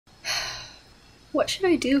What should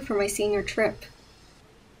I do for my senior trip?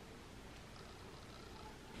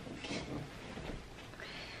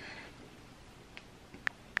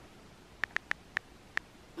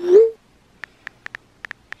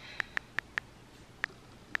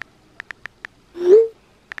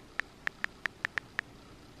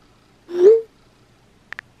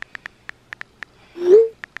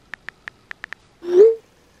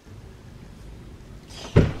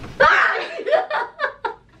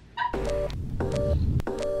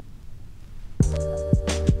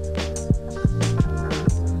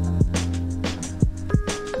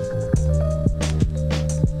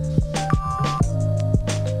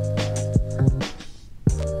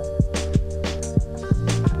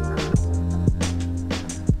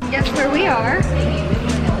 Guess where we are?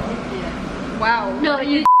 Wow. No,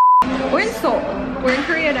 you. We're in Seoul. We're in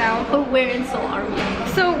Korea now. But where in Seoul are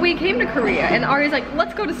we? So we came to Korea and Ari's like,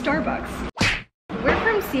 let's go to Starbucks. We're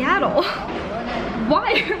from Seattle.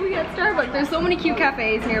 Why are we at Starbucks? There's so many cute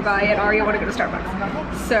cafes nearby and Ari want to go to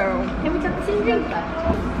Starbucks. So. And we got the same drink.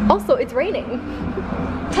 Also, it's raining.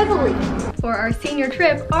 Heavily. For our senior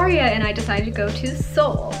trip, Aria and I decided to go to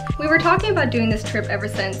Seoul. We were talking about doing this trip ever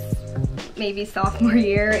since maybe sophomore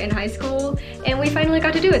year in high school, and we finally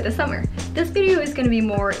got to do it this summer. This video is going to be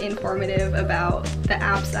more informative about the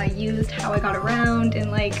apps I used, how I got around, and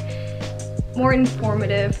like more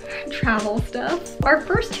informative travel stuff. Our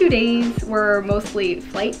first 2 days were mostly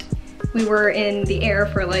flight. We were in the air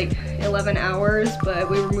for like 11 hours, but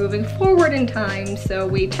we were moving forward in time, so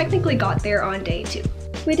we technically got there on day 2.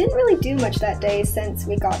 We didn't really do much that day since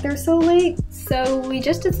we got there so late, so we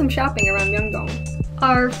just did some shopping around Myeongdong.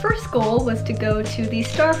 Our first goal was to go to the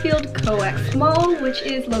Starfield COEX Mall, which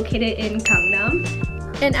is located in Gangnam.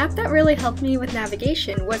 An app that really helped me with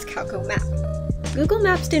navigation was Kakao Map. Google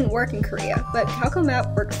Maps didn't work in Korea, but Kakao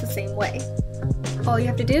Map works the same way. All you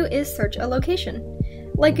have to do is search a location.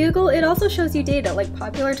 Like Google, it also shows you data like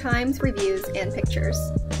popular times, reviews, and pictures.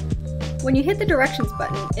 When you hit the directions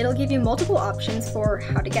button, it'll give you multiple options for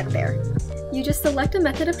how to get there. You just select a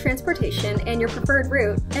method of transportation and your preferred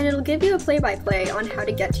route, and it'll give you a play-by-play on how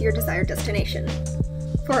to get to your desired destination.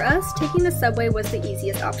 For us, taking the subway was the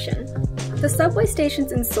easiest option. The subway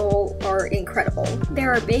stations in Seoul are incredible.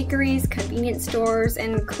 There are bakeries, convenience stores,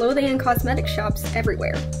 and clothing and cosmetic shops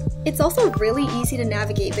everywhere. It's also really easy to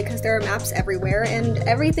navigate because there are maps everywhere and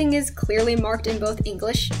everything is clearly marked in both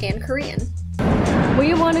English and Korean.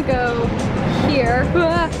 We want to go here,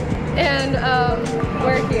 and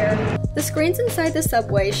we're here. The screens inside the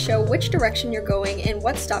subway show which direction you're going and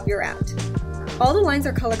what stop you're at. All the lines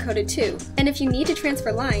are color-coded too, and if you need to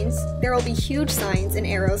transfer lines, there will be huge signs and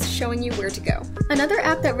arrows showing you where to go. Another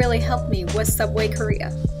app that really helped me was Subway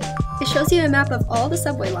Korea. It shows you a map of all the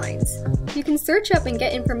subway lines. You can search up and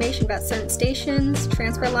get information about certain stations,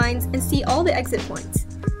 transfer lines, and see all the exit points.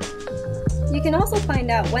 You can also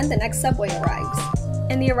find out when the next subway arrives,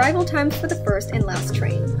 and the arrival times for the first and last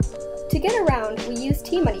train. To get around, we use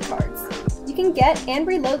T-Money cards. You can get and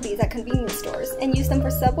reload these at convenience stores and use them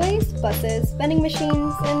for subways, buses, vending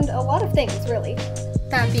machines, and a lot of things, really.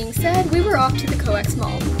 That being said, we were off to the COEX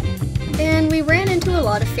Mall, and we ran into a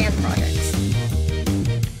lot of fan projects.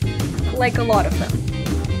 Like a lot of them.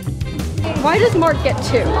 Why does Mark get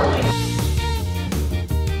 2?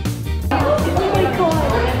 Oh my god!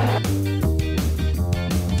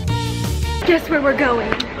 Guess where we're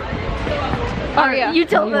going? Aria, You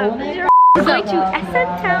tell them. We're going to SM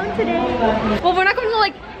Town today. Well, we're not going to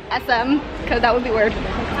like SM, because that would be weird.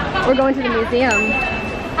 We're going to the museum.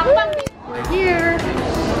 We're here. Oh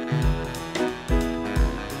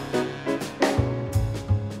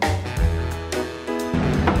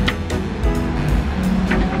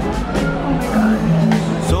my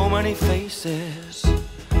god. So many faces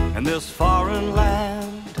in this foreign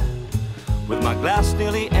land, with my glass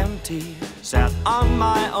nearly empty, sat on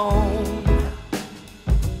my own.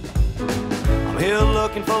 I'm here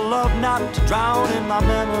looking for love, not to drown in my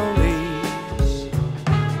memories.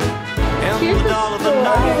 In the dull of the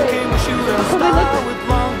night came a shooting star with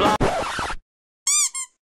long blonde.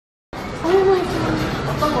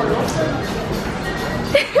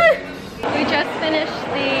 We just finished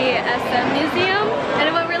the SM museum and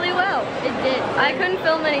it went really well. It did. I couldn't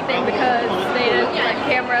film anything because they didn't let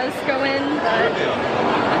cameras go in, but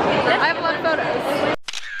I have a lot of photos.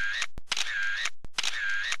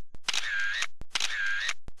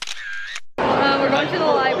 We're going to the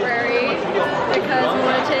library because we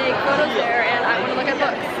want to take photos there and I want to look at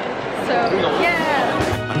books. So,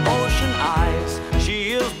 yeah! An ocean eyes,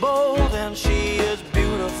 she is bold and she is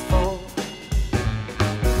beautiful.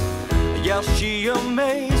 Yes, she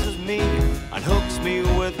amazes me and hooks me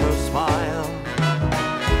with her smile.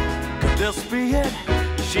 Could just be it.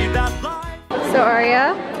 She that life. So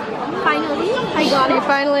Arya, Finally, I got she it.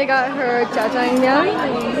 finally got her jajangmyeon.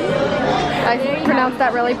 I pronounced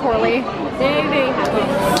that really poorly. Very, very happy.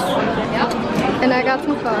 And I got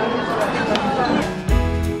some fun.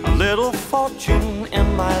 A little fortune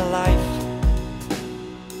in my life.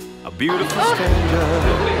 A beautiful stranger.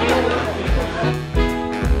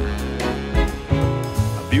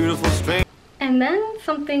 A beautiful stranger. And then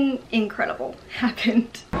something incredible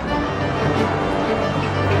happened.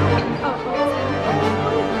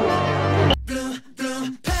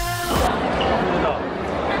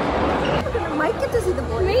 Might get to see the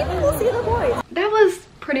boys. Maybe we'll see the boys. That was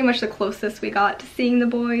pretty much the closest we got to seeing the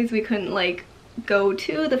boys. We couldn't like go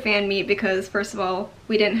to the fan meet because first of all,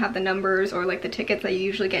 we didn't have the numbers or like the tickets that you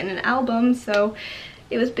usually get in an album, so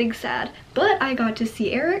it was big sad. But I got to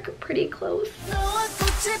see Eric pretty close.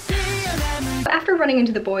 After running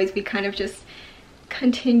into the boys, we kind of just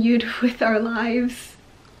continued with our lives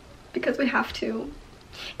because we have to.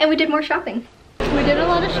 And we did more shopping. We did a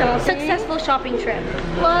lot of shopping. Successful shopping trip.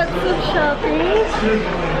 Lots of shopping.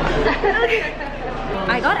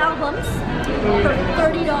 I got albums for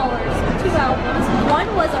 $30. 2 albums.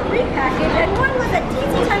 One was a repackage and one was a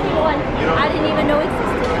teensy tiny one I didn't even know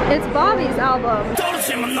existed. It's Bobby's album.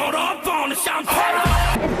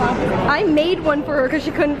 I made one for her because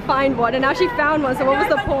she couldn't find one, and now she found one. So what was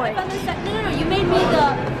the point? No, you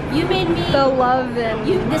made me the love and.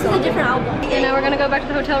 This is a different album. And now we're gonna go back to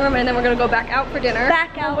the hotel room, and then we're gonna go back out for dinner.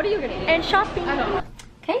 Back out. What are you gonna eat? And shopping. I don't know.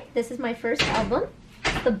 Okay, this is my first album,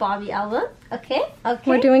 the Bobby album. Okay.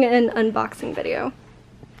 We're doing an unboxing video.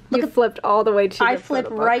 You flipped all the way to. I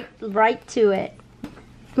flipped right to it.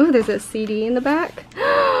 Ooh, there's a CD in the back.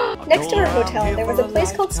 Next to our hotel, there was a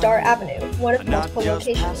place called Star Avenue, one of multiple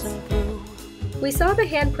locations. We saw the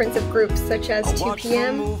handprints of groups such as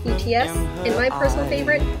 2PM, BTS, and my personal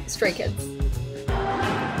favorite, Stray Kids.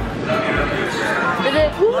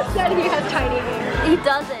 Who said he has tiny hair? He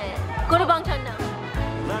doesn't. Go to Bangtan now.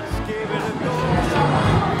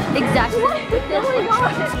 Exactly. Oh my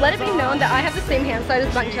god! Let it be known that I have the same hand size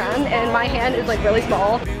as Bangtan, and my hand is like really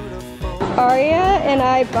small. Arya and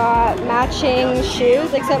I bought matching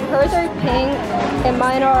shoes, except hers are pink and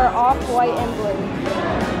mine are off-white and blue.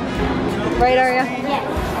 Right, Arya?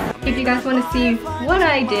 Yes. If you guys want to see what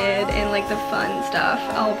I did and like the fun stuff,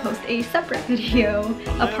 I'll post a separate video,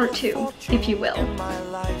 a part 2, if you will.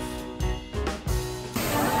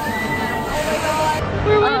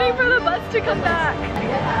 We're waiting for the bus to come back.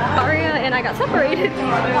 Arya and I got separated.